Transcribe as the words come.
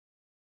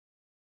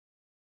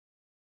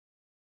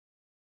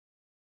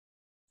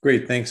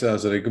Great. Thanks,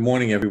 Azadeh. Good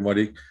morning,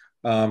 everybody.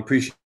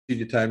 Appreciate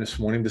your time this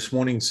morning. This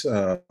morning's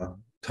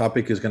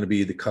topic is going to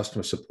be the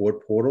customer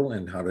support portal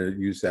and how to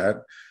use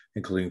that,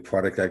 including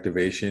product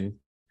activation.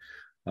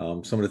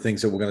 Some of the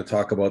things that we're going to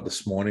talk about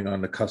this morning on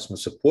the customer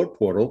support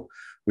portal,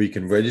 where you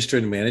can register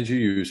and manage your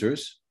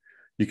users.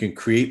 You can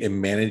create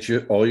and manage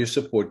all your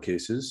support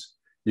cases.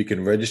 You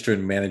can register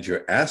and manage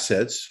your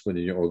assets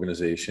within your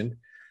organization,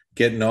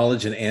 get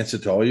knowledge and answer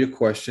to all your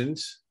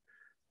questions.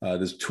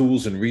 There's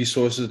tools and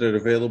resources that are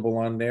available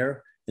on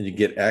there, and you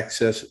get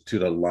access to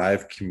the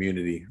live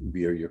community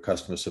via your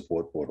customer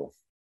support portal.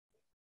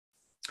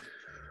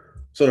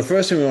 So the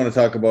first thing we want to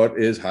talk about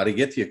is how to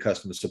get to your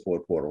customer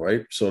support portal,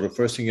 right? So the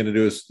first thing you're going to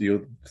do is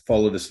you'll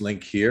follow this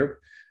link here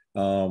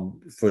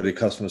for the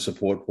customer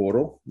support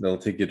portal. That'll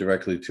take you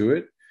directly to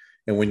it.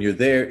 And when you're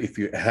there, if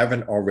you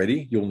haven't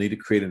already, you'll need to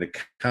create an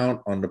account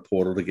on the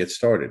portal to get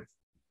started.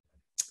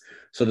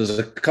 So there's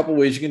a couple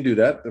ways you can do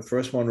that. The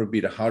first one would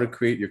be how to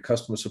create your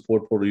customer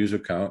support portal user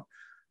account.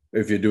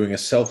 If you're doing a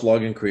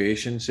self-login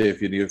creation, say if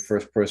you're the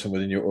first person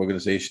within your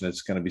organization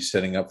that's going to be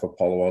setting up for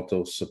Palo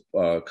Alto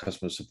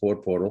customer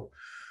support portal,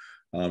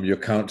 your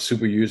account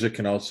super user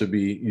can also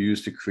be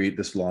used to create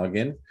this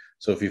login.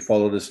 So if you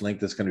follow this link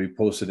that's going to be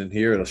posted in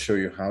here, it'll show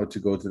you how to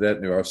go to that.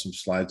 There are some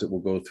slides that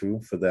we'll go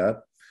through for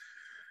that.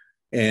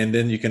 And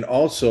then you can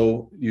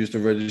also use the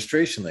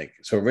registration link.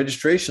 So a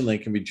registration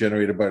link can be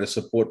generated by the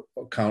support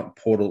account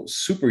portal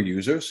super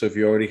user. So if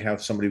you already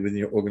have somebody within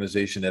your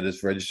organization that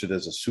is registered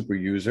as a super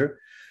user,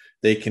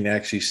 they can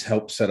actually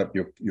help set up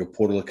your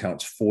portal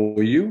accounts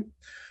for you.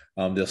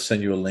 They'll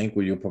send you a link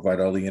where you'll provide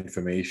all the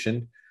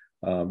information.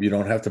 You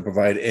don't have to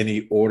provide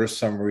any order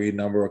summary,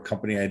 number, or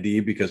company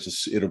ID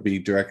because it'll be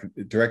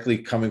directly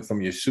coming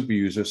from your super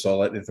user. So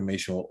all that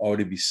information will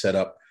already be set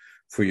up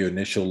for your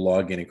initial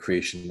login and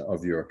creation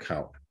of your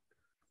account.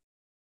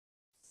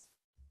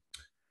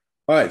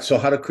 All right, so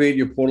how to create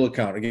your portal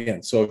account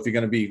again. So if you're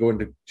going to be going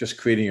to just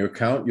creating your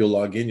account, you'll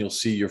log in, you'll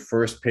see your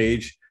first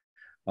page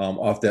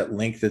off that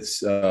link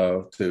that's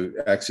to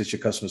access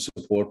your customer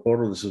support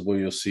portal. This is where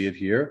you'll see it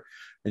here.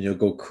 And you'll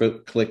go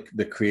click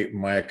the Create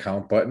My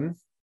Account button,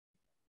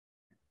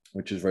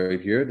 which is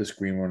right here, this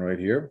green one right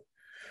here.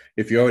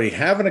 If you already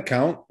have an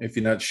account, if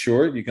you're not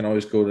sure, you can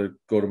always go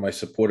to my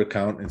support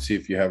account and see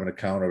if you have an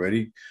account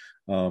already.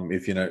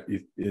 If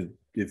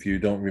you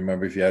don't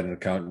remember if you had an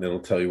account, it'll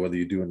tell you whether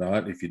you do or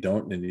not. If you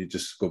don't, then you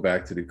just go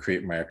back to the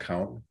Create My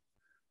Account.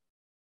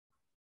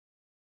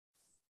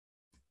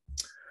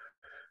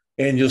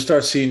 And you'll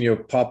start seeing your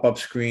pop-up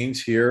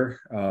screens here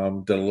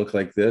that'll look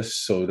like this.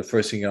 So the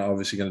first thing you're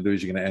obviously going to do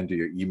is you're going to enter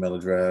your email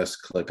address,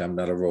 click I'm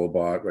not a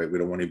robot, right? We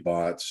don't want any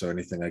bots or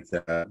anything like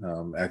that,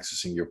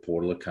 accessing your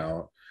portal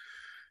account.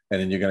 And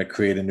then you're going to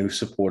create a new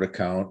support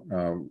account,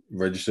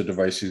 register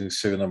device using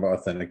serial number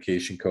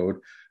authentication code.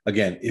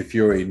 Again, if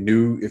you're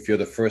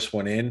the first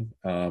one in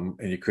and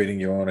you're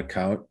creating your own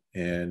account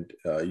and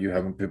you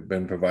haven't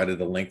been provided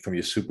a link from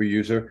your super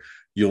user,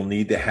 you'll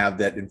need to have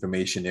that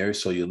information there.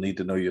 So you'll need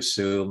to know your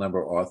serial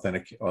number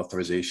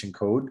authorization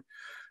code.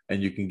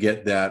 And you can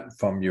get that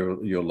from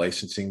your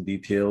licensing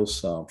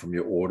details from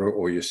your order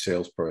or your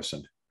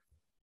salesperson.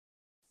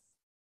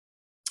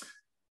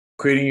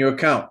 Creating your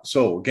account.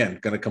 So again,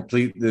 going to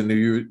complete the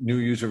new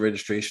user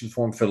registration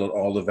form, fill out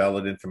all the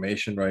valid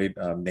information, right?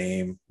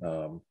 Name,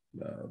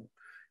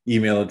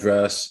 email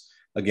address.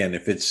 Again,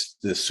 if it's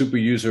the super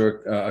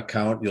user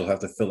account, you'll have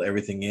to fill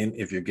everything in.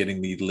 If you're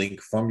getting the link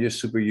from your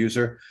super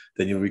user,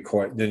 then you're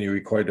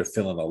required to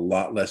fill in a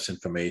lot less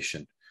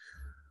information.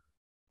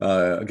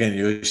 Again,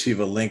 you receive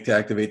a link to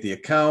activate the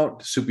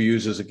account. Super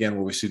users, again,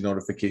 will receive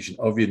notification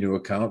of your new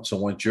account. So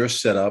once you're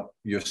set up,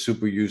 your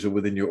super user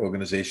within your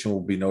organization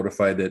will be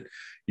notified that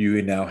you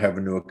now have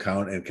a new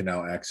account and can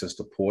now access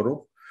the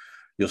portal.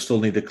 You'll still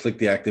need to click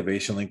the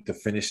activation link to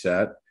finish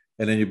that.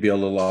 And then you'll be able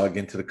to log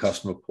into the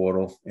customer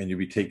portal and you'll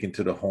be taken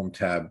to the home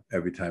tab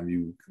every time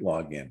you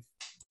log in.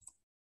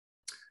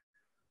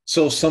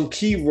 So some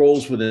key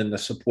roles within the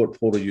support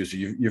portal user.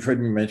 You've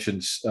heard me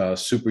mention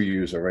super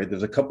user, right?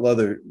 There's a couple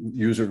other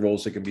user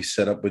roles that can be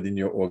set up within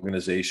your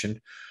organization.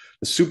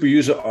 The super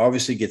user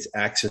obviously gets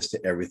access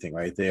to everything,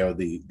 right? They are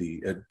the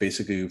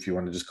basically, if you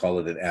want to just call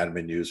it an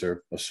admin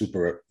user,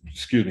 super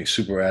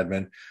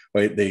admin,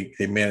 right?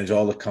 They manage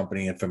all the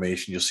company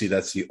information. You'll see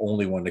that's the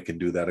only one that can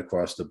do that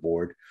across the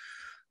board.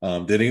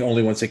 They're the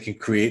only ones that can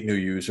create new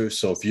users.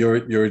 So if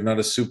you're not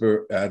a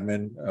super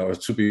admin or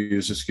super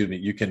user,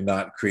 you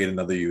cannot create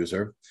another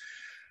user.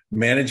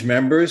 Manage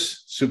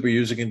members, super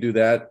user can do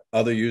that.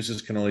 Other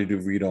users can only do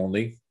read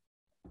only.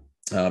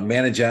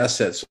 Manage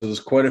assets. So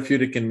there's quite a few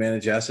that can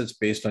manage assets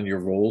based on your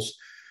roles.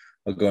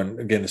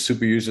 Again, the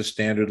super user,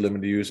 standard,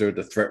 limited user,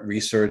 the threat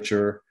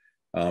researcher.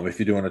 If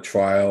you're doing a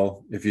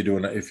trial, if you're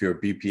a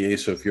BPA,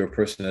 so if you're a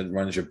person that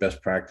runs your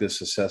best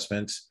practice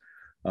assessments,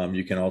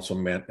 you can also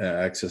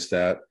access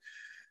that.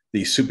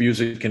 The super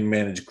user can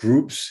manage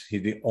groups.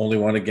 He's the only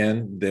one,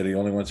 again, they're the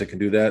only ones that can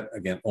do that.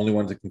 Again, only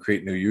ones that can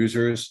create new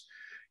users.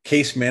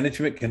 Case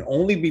management can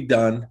only be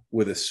done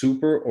with a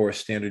super or a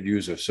standard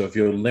user. So if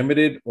you're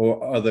limited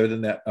or other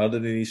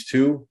than these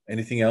two,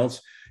 anything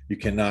else, you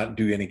cannot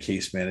do any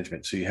case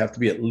management. So you have to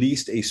be at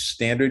least a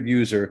standard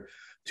user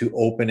to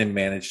open and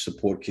manage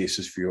support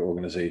cases for your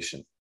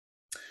organization.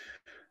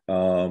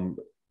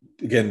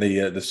 Again,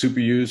 the super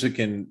user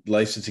can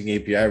licensing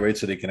API, right?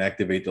 So they can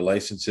activate the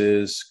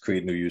licenses,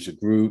 create new user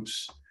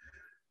groups.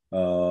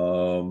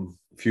 A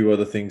few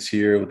other things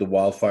here with the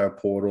wildfire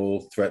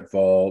portal, threat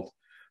vault,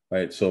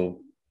 right? So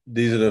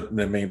these are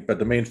the main, but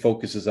the main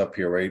focus is up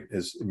here, right?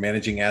 Is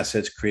managing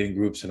assets, creating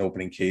groups, and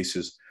opening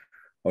cases.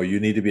 Or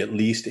you need to be at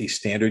least a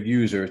standard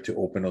user to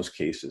open those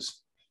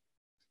cases.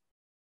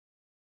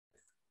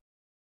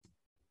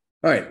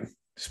 All right.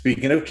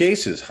 Speaking of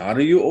cases, how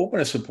do you open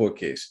a support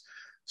case?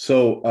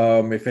 So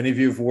if any of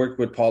you have worked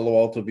with Palo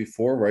Alto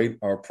before, right,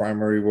 our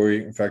primary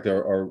way, in fact,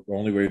 our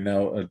only way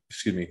now,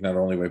 excuse me, not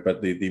only way,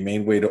 but the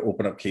main way to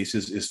open up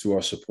cases is through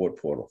our support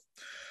portal.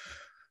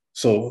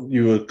 So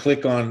you would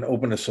click on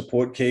open a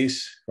support case,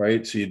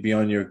 right? So you'd be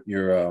on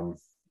your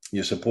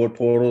support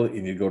portal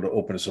and you'd go to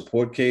open a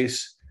support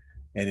case,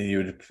 and then you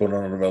would put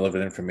on the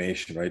relevant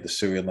information, right? The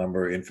serial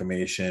number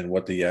information,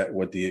 what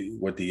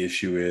the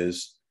issue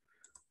is,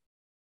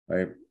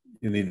 right?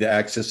 You need to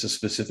access a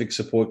specific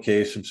support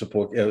case from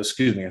support.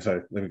 Excuse me.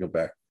 Sorry. Let me go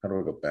back. How do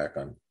I go back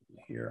on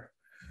here?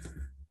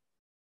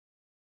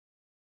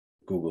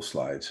 Google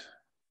Slides.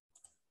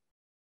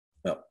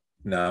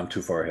 No, I'm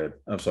too far ahead.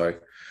 I'm sorry.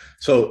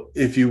 So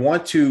if you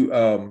want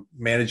to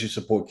manage your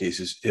support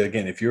cases,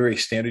 again, if you're a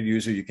standard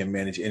user, you can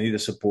manage any of the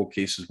support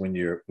cases when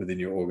you're within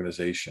your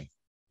organization.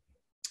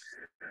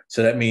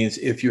 So that means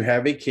if you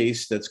have a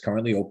case that's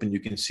currently open, you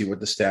can see what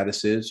the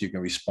status is. You can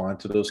respond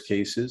to those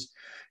cases.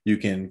 You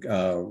can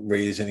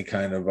raise any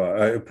kind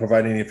of,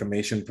 provide any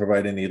information,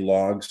 provide any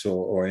logs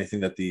or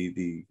anything that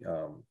the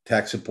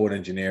tax support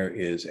engineer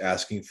is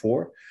asking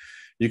for.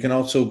 You can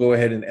also go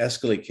ahead and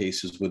escalate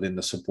cases within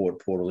the support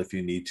portal if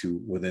you need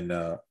to, within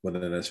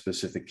a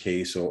specific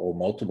case or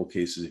multiple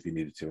cases if you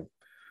needed to.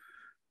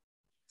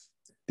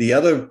 The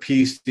other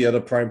piece, the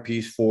other prime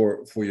piece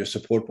for your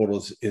support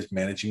portal is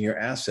managing your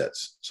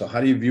assets. So how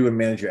do you view and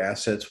manage your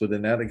assets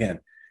within that? Again,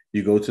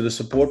 you go to the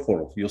support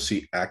portal, you'll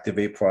see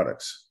activate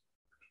products,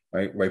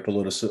 right? Right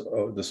below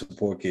the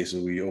support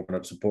cases where you open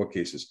up support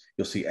cases,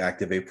 you'll see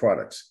activate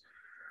products.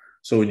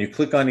 So when you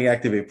click on the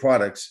activate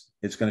products,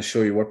 it's going to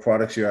show you what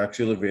products you're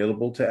actually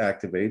available to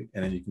activate,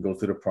 and then you can go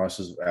through the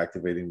process of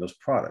activating those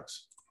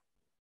products.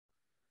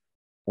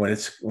 When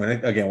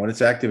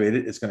it's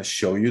activated, it's going to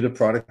show you the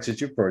products that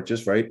you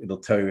purchased, right? It'll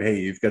tell you, hey,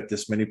 you've got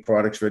this many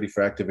products ready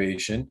for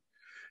activation.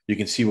 You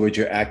can see what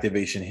your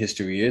activation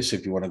history is. So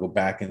if you want to go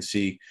back and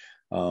see,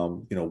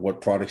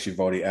 what products you've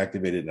already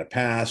activated in the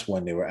past,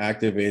 when they were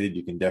activated,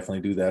 you can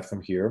definitely do that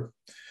from here.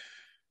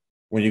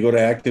 When you go to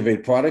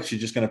activate products, you're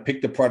just going to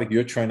pick the product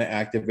you're trying to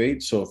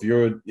activate. So if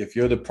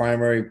you're the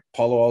primary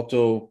Palo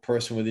Alto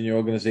person within your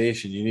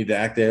organization, you need to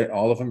activate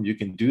all of them, you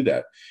can do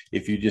that.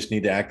 If you just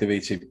need to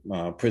activate, say,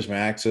 Prisma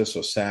Access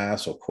or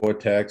SaaS or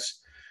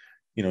Cortex,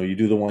 you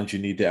do the ones you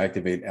need to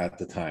activate at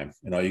the time.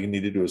 And all you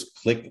need to do is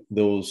click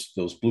those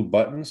blue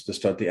buttons to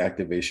start the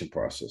activation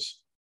process.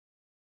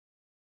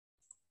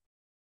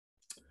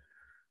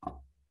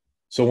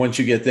 So once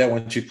you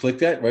click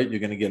that, right,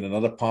 you're going to get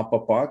another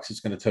pop-up box. It's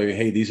going to tell you,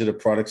 hey, these are the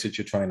products that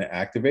you're trying to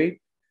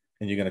activate.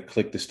 And you're going to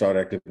click the start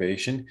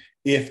activation.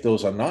 If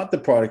those are not the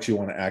products you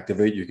want to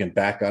activate, you can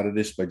back out of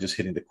this by just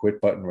hitting the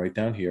quit button right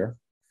down here.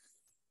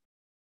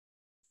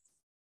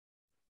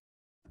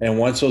 And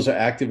once those are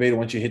activated,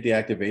 once you hit the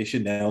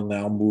activation, they'll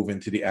now move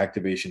into the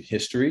activation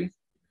history.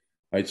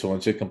 Right, so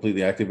once they're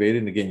completely activated,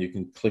 and again, you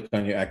can click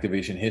on your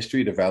activation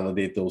history to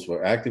validate those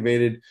were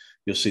activated.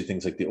 You'll see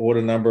things like the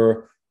order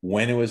number,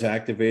 when it was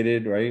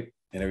activated, right?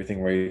 And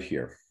everything right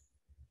here.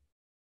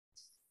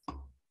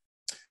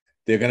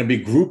 They're going to be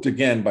grouped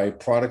again by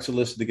products are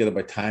listed together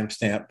by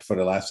timestamp for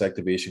the last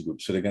activation group.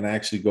 So they're going to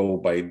actually go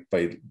by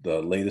the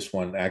latest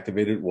one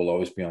activated will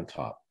always be on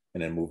top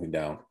and then moving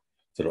down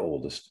to the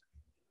oldest.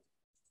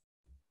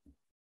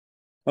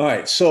 All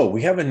right, so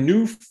we have a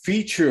new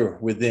feature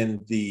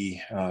within the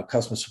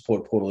customer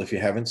support portal. If you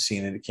haven't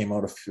seen it, it came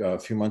out a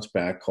few months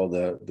back called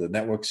the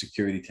Network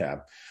Security tab.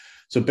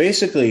 So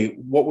basically,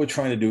 what we're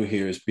trying to do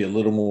here is be a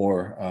little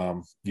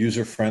more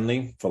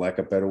user-friendly, for lack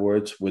of better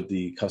words, with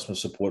the customer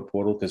support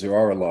portal, because there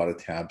are a lot of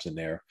tabs in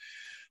there.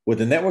 With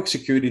the Network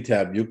Security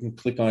tab, you can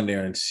click on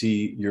there and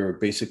see your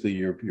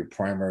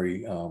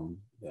primary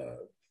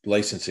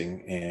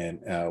licensing and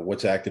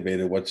what's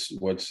activated,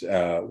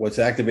 what's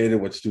activated,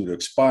 what's due to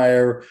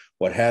expire,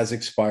 what has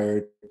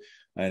expired,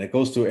 and it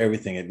goes through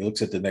everything. It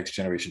looks at the next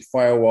generation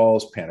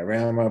firewalls,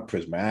 Panorama,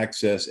 Prisma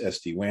Access,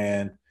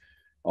 SD-WAN.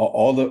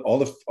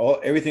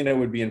 Everything that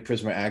would be in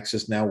Prisma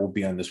Access now will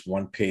be on this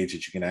one page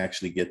that you can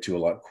actually get to a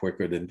lot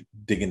quicker than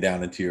digging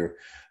down into your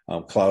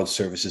cloud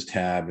services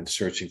tab and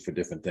searching for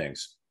different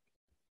things.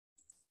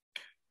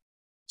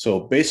 So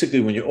basically,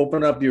 when you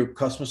open up your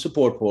customer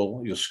support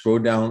portal, you'll scroll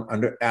down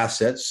under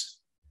assets.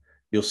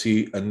 You'll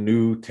see a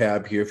new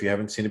tab here. If you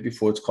haven't seen it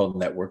before, it's called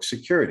Network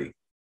Security.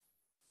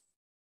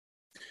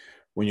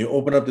 When you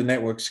open up the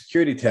Network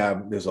Security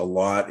tab, there's a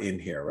lot in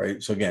here,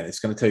 right? So again, it's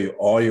going to tell you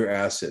all your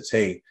assets.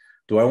 Hey,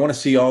 Do I want to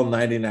see all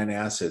 99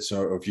 assets?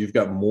 Or if you've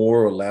got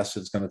more or less,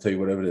 it's going to tell you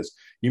whatever it is.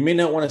 You may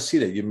not want to see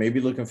that. You may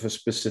be looking for a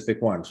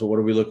specific one. So what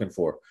are we looking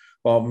for?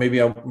 Well, maybe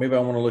I want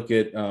to look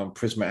at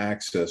Prisma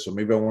Access, or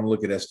maybe I want to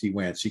look at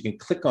SD-WAN. So you can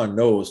click on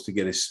those to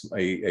get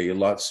a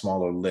lot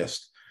smaller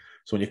list.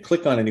 So when you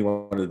click on any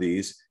one of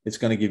these, it's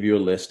going to give you a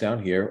list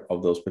down here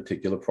of those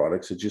particular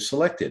products that you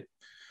selected.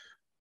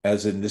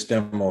 As in this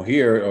demo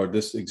here, or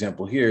this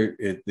example here,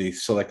 they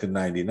selected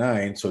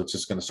 99. So it's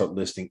just going to start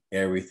listing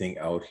everything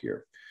out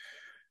here.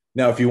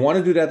 Now, if you want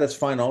to do that, that's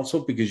fine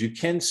also, because you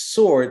can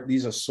sort.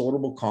 These are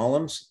sortable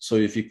columns. So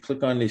if you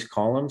click on these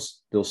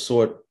columns, they'll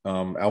sort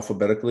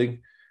alphabetically,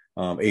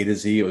 A to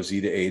Z or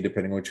Z to A,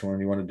 depending on which one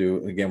you want to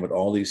do. Again, with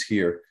all these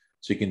here,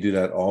 so you can do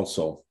that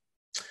also.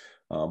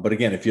 But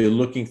again, if you're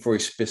looking for a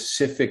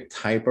specific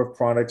type of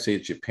product, say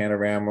it's your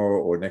panorama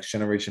or next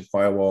generation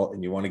firewall,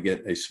 and you want to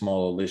get a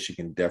smaller list, you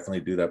can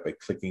definitely do that by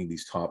clicking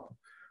these top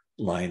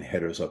line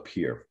headers up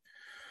here.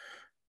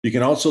 You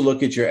can also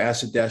look at your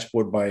asset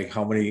dashboard by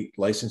how many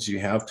licenses you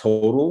have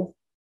total,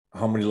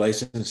 how many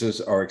licenses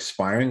are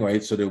expiring,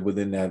 right? So they're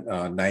within that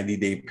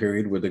 90-day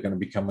period where they're going to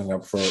be coming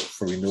up for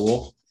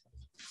renewal.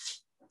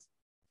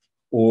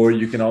 Or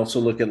you can also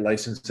look at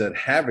licenses that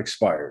have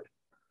expired.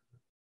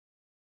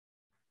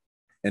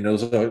 And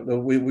those are,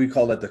 we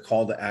call that the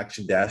call to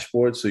action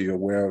dashboard. So you're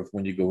aware of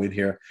when you go in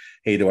here,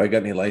 hey, do I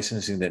got any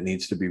licensing that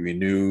needs to be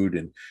renewed?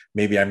 And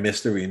maybe I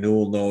missed a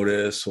renewal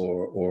notice,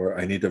 or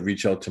I need to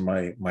reach out to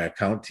my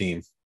account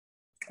team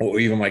or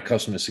even my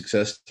customer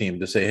success team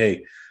to say,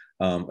 hey,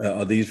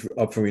 are these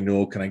up for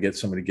renewal? Can I get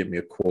somebody to give me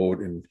a quote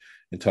and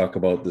talk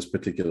about this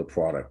particular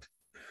product?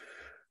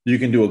 You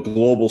can do a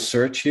global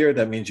search here.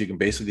 That means you can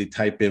basically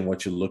type in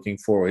what you're looking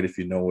for, right? If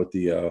you know what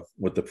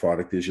the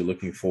product is you're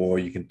looking for,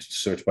 you can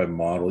search by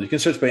model. You can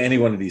search by any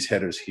one of these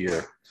headers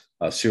here,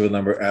 serial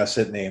number,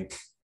 asset name.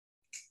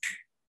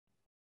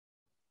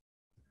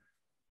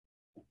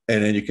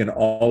 And then you can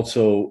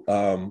also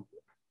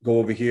go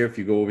over here. If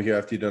you go over here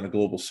after you've done a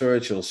global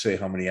search, it'll say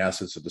how many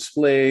assets are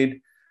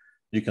displayed.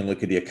 You can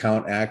look at the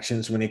account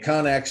actions. When the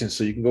account actions,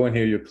 so you can go in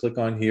here, you click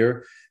on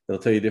here.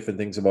 It'll tell you different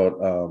things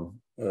about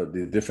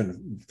the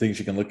different things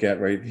you can look at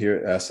right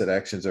here. Asset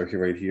actions are here,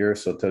 right here.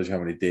 So it tells you how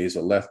many days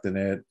are left in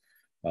it.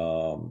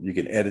 You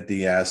can edit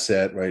the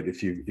asset, right?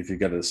 If you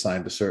got it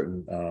assigned to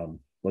certain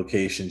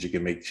locations, you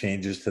can make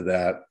changes to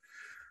that.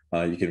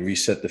 You can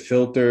reset the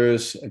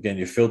filters. Again,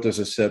 your filters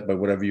are set by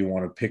whatever you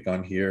want to pick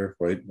on here,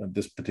 right?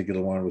 This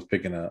particular one was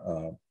picking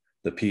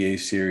the PA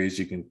series.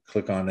 You can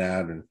click on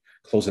that and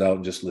close it out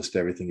and just list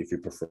everything if you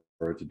prefer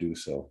to do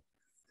so.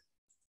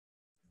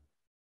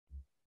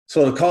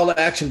 So the call to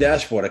action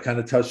dashboard, I kind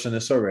of touched on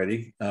this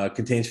already,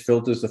 contains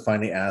filters to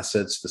find the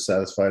assets to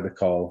satisfy the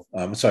call.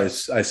 Sorry,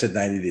 I said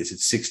 90 days.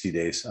 It's 60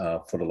 days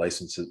for the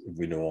license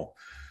renewal.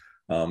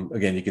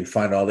 Again, you can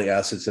find all the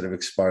assets that have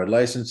expired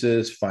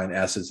licenses, find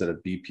assets that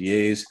have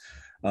BPAs.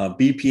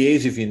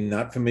 BPAs, if you're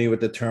not familiar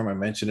with the term, I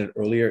mentioned it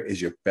earlier,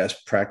 is your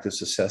best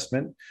practice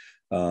assessment.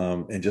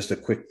 And just a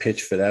quick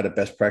pitch for that, a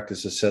best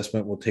practice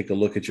assessment, we'll take a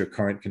look at your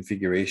current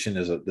configuration.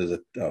 There's a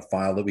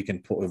file that we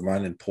can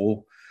run and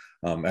pull.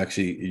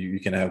 Actually, you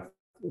can have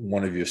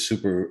one of your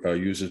super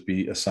users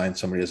be assigned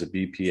somebody as a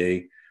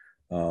BPA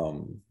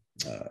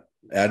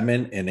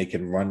admin, and they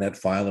can run that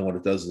file. And what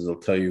it does is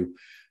it'll tell you,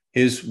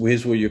 here's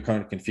where your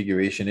current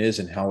configuration is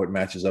and how it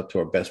matches up to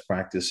our best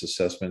practice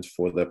assessments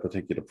for the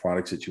particular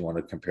products that you want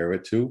to compare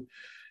it to.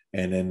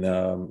 And then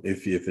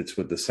if it's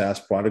with the SaaS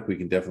product, we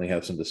can definitely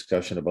have some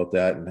discussion about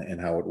that and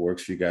how it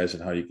works for you guys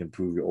and how you can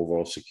improve your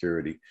overall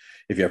security.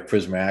 If you have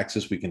Prisma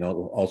Access, we can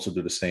also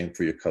do the same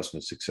for your customer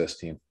success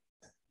team.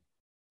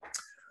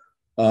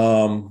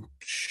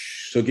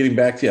 So getting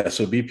back to,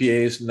 so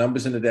BPAs,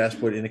 numbers in the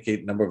dashboard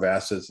indicate number of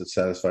assets that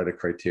satisfy the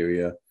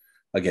criteria.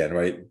 Again,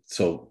 right?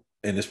 So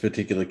in this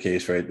particular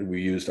case, right, we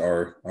used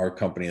our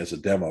company as a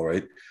demo,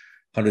 right?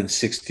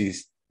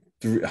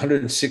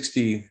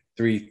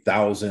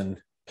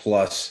 163,000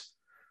 plus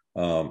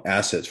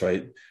assets,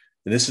 right?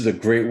 And this is a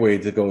great way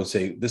to go and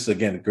say, this is,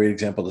 again, a great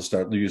example to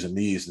start using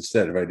these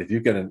instead, right? If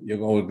you've got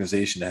your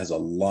organization that has a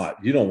lot,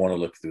 you don't want to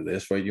look through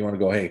this, right? You want to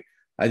go, hey,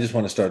 I just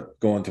want to start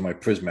going to my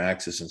Prisma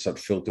Access and start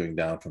filtering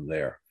down from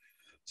there.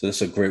 So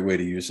this is a great way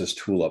to use this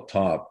tool up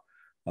top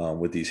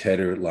with these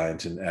header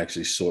lines and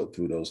actually sort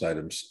through those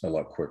items a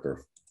lot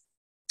quicker.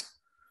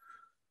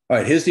 All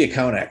right, here's the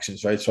account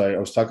actions, right? So I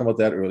was talking about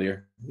that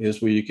earlier.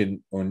 Here's where you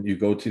can, when you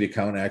go to the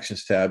account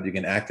actions tab, you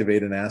can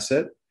activate an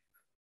asset,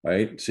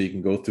 right? So you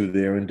can go through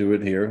there and do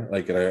it here.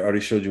 Like I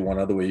already showed you one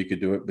other way you could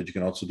do it, but you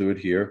can also do it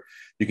here.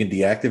 You can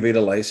deactivate a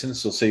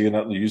license. So say you're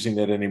not using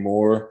that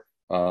anymore.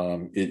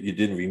 You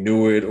didn't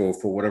renew it, or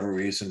for whatever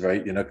reason,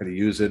 right? You're not going to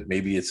use it.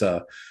 Maybe it's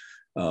for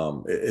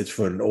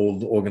an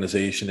old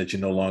organization that you're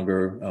no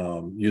longer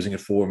using it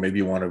for. Maybe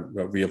you want to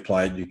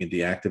reapply it. You can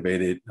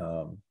deactivate it.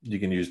 You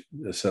can use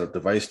set up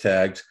device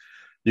tags.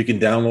 You can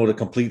download a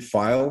complete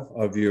file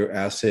of your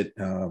asset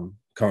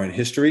current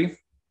history,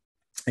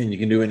 and you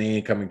can do any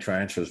incoming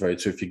transfers, right?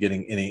 So if you're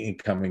getting any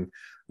incoming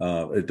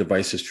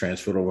devices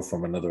transferred over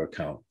from another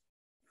account.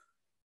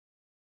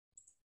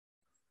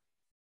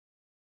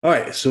 All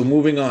right, so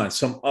moving on,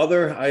 some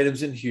other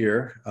items in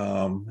here,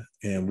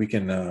 and we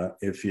can,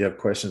 if you have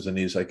questions on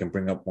these, I can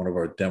bring up one of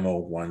our demo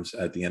ones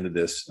at the end of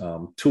this.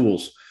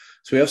 Tools.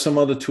 So we have some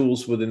other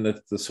tools within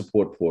the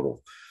support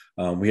portal.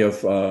 We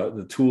have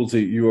the tools,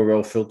 the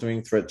URL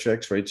filtering, threat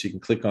checks, right? So you can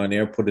click on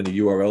there, put in the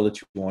URL that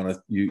you want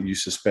to, you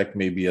suspect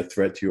may be a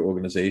threat to your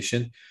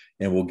organization,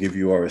 and we'll give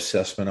you our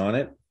assessment on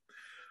it.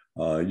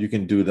 You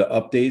can do the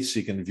updates. So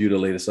you can view the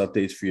latest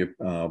updates for your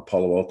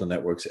Palo Alto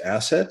Networks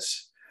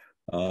assets.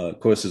 Of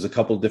course, there's a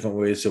couple of different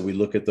ways that we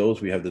look at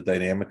those. We have the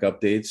dynamic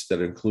updates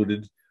that are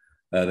included,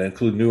 that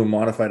include new and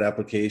modified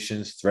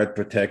applications, threat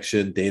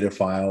protection, data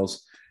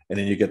files, and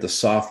then you get the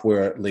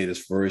software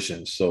latest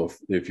versions. So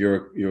if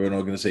you're an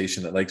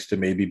organization that likes to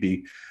maybe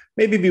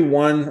be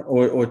one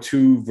or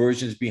two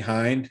versions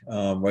behind,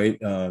 right?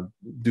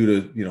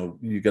 Due to,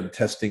 you got to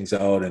test things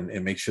out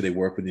and make sure they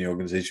work with the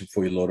organization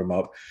before you load them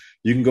up.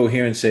 You can go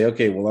here and say,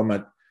 okay, well, I'm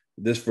at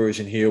this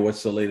version here.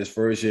 What's the latest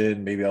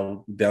version? Maybe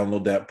I'll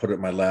download that, put it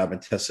in my lab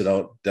and test it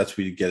out. That's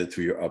where you get it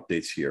through your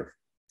updates here.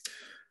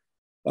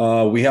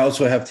 We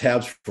also have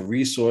tabs for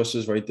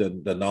resources, right?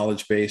 The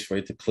knowledge base,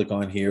 right? To click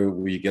on here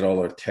where you get all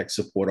our tech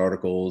support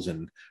articles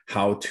and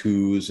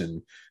how-tos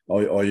and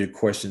all your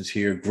questions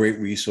here. Great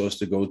resource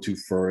to go to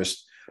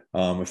first.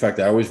 In fact,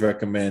 I always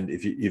recommend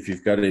if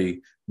you've got a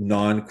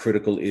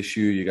non-critical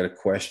issue, you got a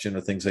question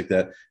or things like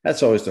that,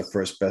 that's always the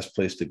first best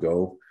place to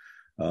go.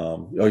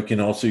 Or you can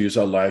also use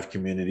our live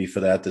community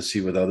for that to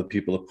see what other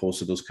people have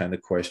posted those kind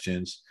of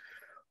questions.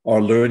 Our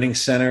learning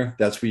center,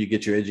 that's where you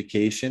get your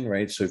education,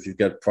 right? So if you've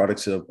got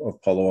products of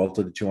Palo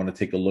Alto that you want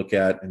to take a look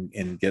at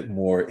and get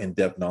more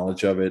in-depth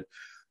knowledge of it,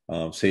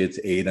 say it's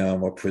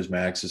ADAM or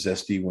Prismaxis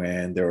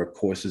SD-WAN, there are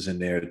courses in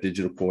there,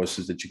 digital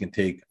courses that you can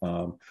take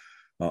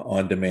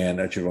on demand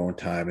at your own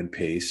time and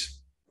pace.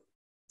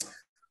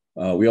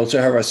 We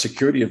also have our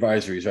security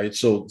advisories, right?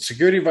 So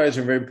security advisories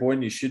are very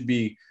important. You should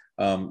be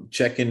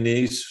checking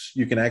these.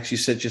 You can actually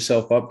set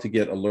yourself up to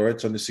get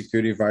alerts on the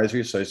security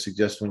advisory. So I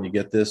suggest when you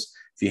get this,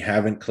 if you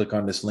haven't, click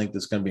on this link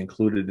that's going to be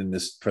included in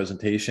this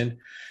presentation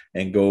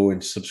and go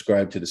and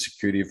subscribe to the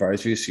security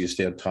advisory so you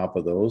stay on top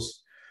of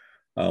those.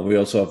 We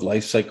also have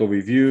lifecycle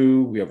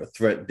review. We have a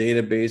threat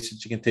database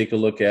that you can take a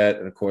look at.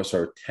 And of course,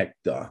 our tech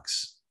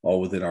docs, all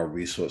within our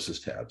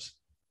resources tabs.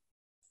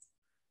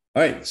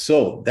 All right,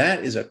 so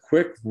that is a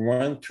quick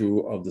run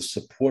through of the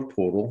support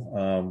portal.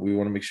 We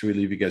want to make sure we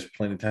leave you guys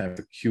plenty of time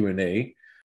for Q&A.